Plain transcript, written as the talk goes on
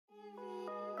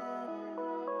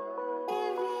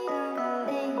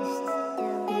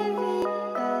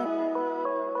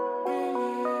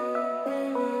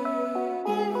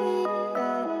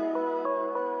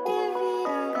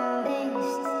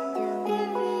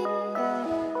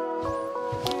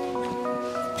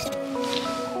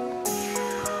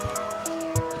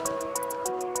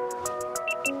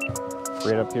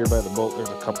Right up here by the boat, there's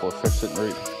a couple of fish sitting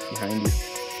right behind you.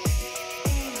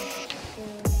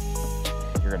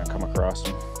 You're gonna come across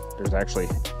them. There's actually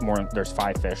more, there's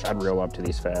 5 fish. I'd reel up to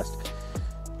these fast.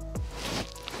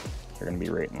 You're gonna be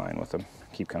right in line with them.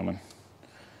 Keep coming.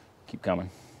 Keep coming.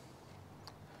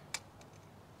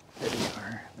 There you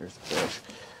are. There's the fish.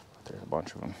 There's a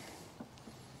bunch of them.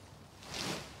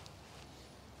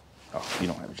 Oh, you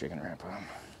don't have a jigging ramp on.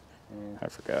 Yeah. I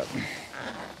forgot.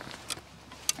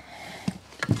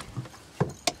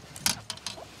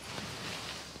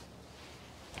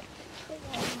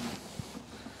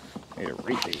 Made it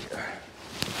right there.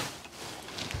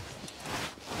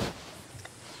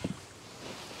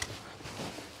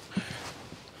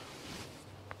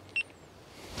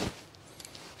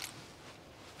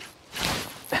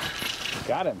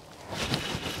 Got him.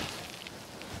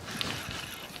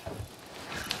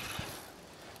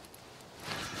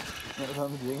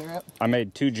 On the jigging ramp? I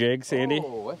made 2 jigs, Andy.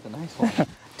 Oh, that's a nice one.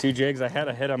 2 jigs. I had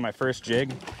a hit on my first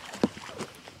jig.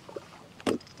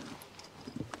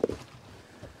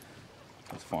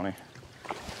 That's funny.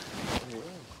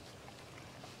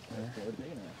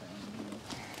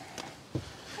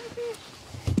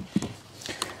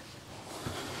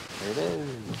 There it is.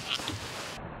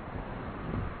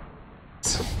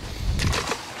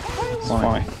 It's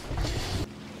funny.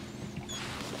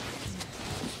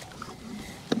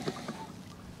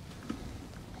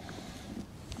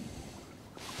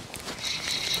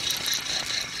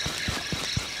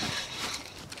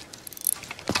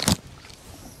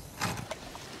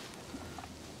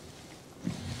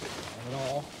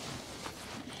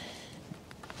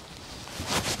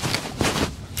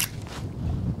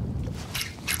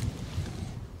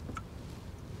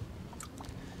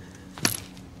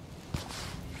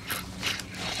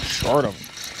 Short them.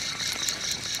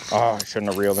 Oh, I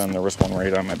shouldn't have reeled in. There was one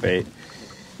right on my bait.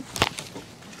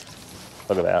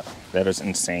 Look at that. That is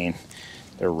insane.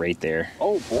 They're right there.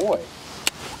 Oh boy.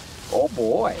 Oh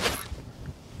boy.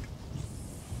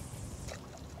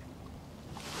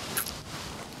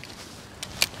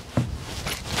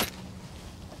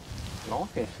 All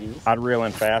fishies. I'd reel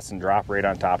in fast and drop right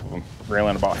on top of them. Reel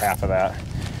in about half of that.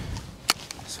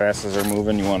 As fast as they're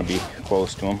moving, you want to be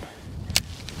close to them.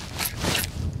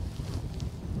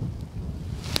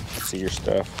 See your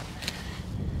stuff.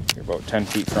 You're about 10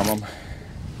 feet from them.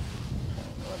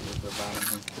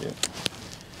 Yeah.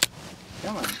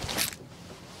 Come on.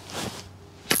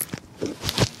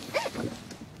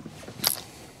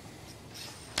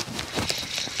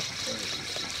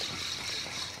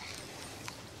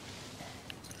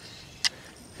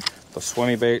 The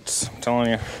swimmy baits, I'm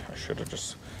telling you, I should have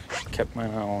just kept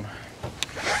mine on.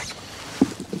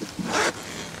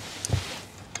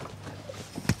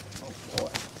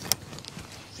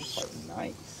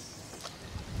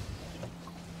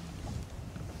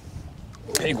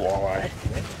 Big walleye.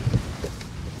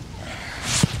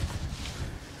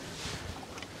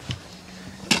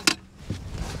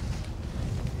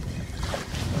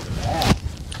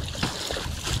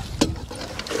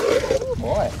 Oh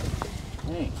boy.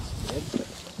 Thanks, kid.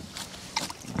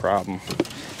 No problem.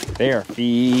 They are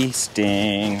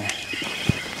feasting.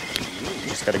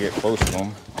 Just gotta get close to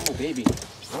them. Oh baby.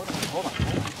 Hold on.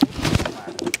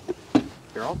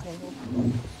 They're all tangled.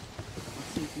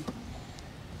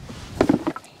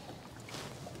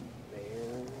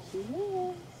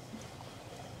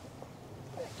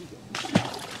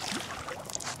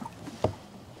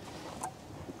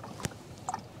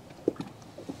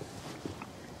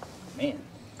 Man,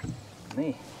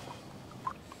 me.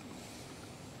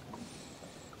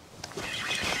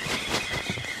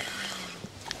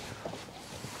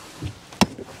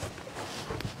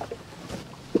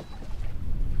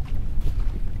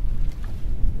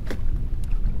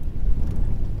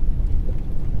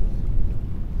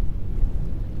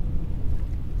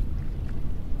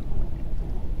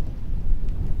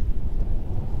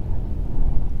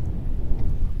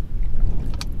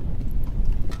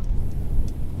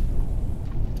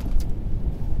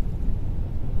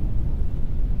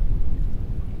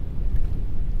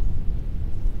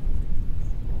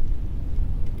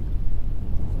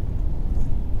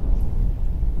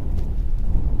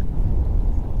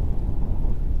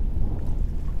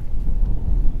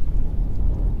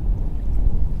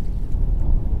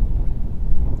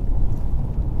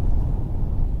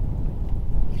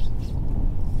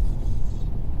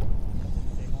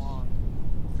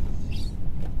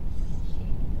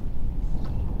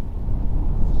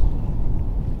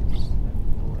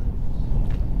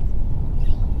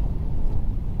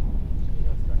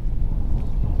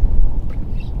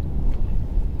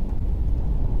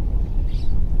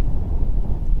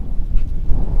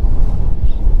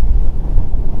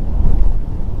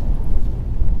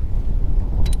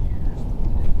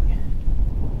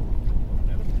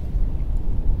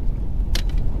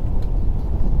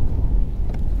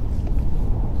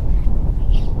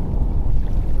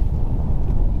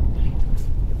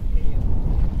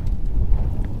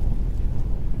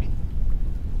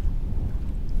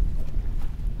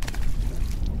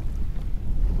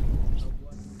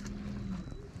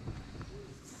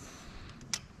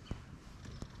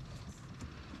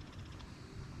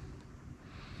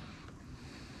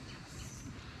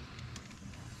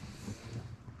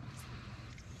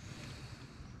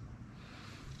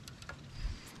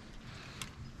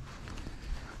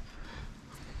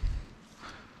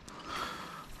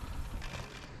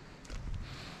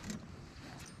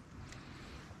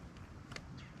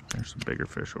 There's some bigger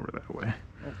fish over that way.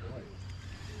 Oh boy.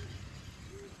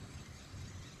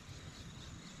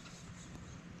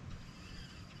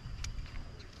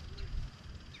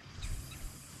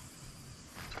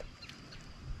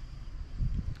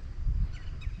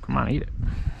 Come on, eat it.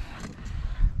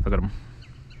 Look at him.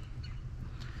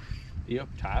 You up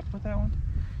top with that one?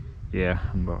 Yeah,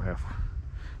 I'm about half,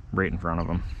 right in front of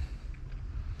him.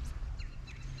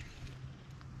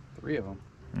 3 of them.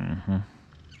 Mm-hmm.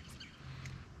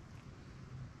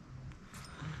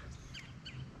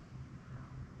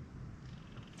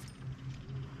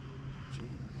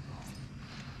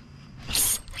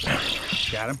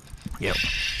 Got him? Yep.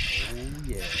 Oh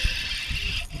yeah.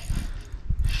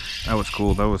 That was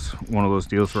cool. That was one of those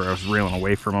deals where I was reeling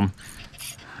away from him.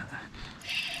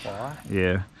 Walleye?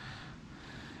 Yeah.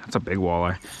 That's a big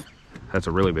walleye. That's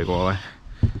a really big walleye.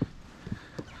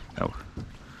 Oh.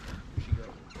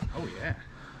 Oh yeah.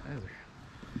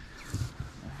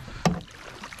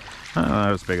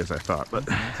 Not as big as I thought, but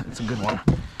it's a good one.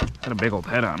 Got a big old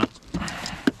head on it.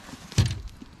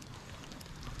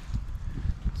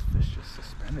 This fish just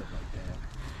suspended like that.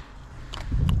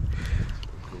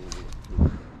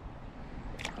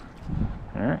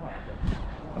 All right.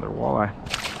 Another walleye.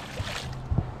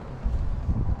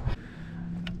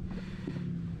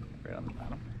 Right on the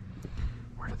bottom.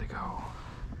 Where did they go?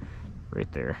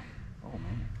 Right there. Oh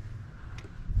man.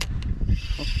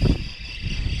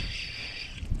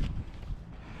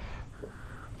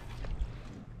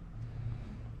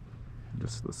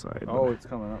 Just the side. Oh, it's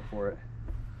coming up for it.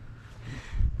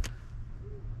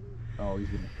 Oh, he's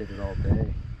gonna hit it all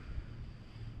day.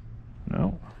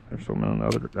 No, there's some in the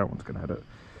other. That one's gonna hit it.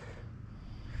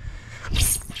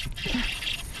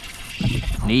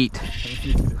 Neat.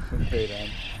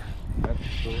 That's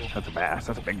cool. That's a bass.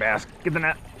 That's a big bass. Get the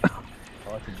net.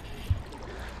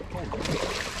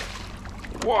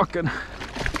 Walking.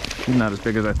 He's not as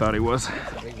big as I thought he was.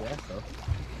 That's a big bass though.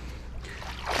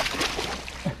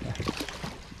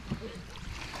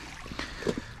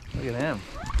 Look at him.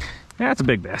 Yeah, that's a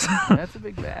big bass. That's a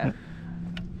big bass.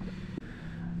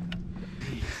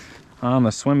 On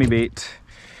the swimmy bait.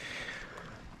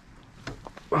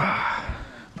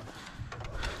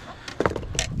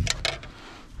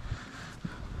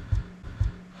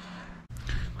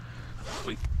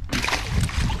 Sweet.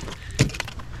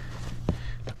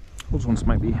 Those ones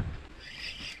might be.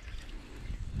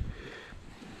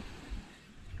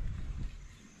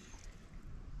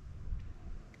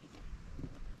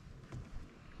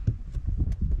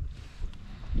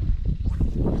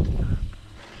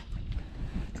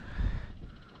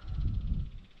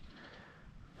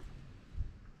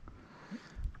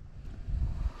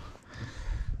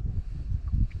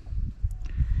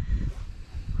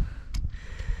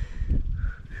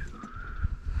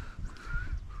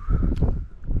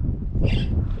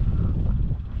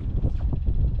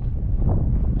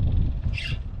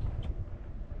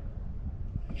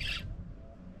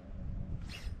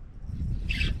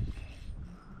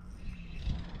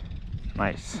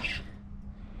 Nice.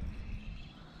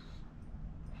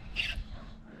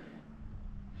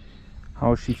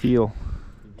 How's she feel?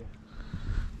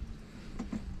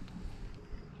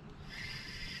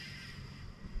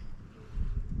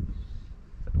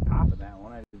 At the top of that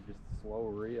one, I did just a slow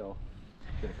reel.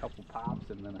 Did a couple pops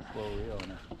and then a slow reel.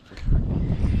 And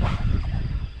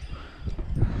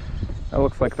That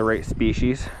looks like the right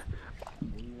species.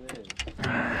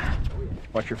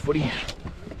 Watch your footy.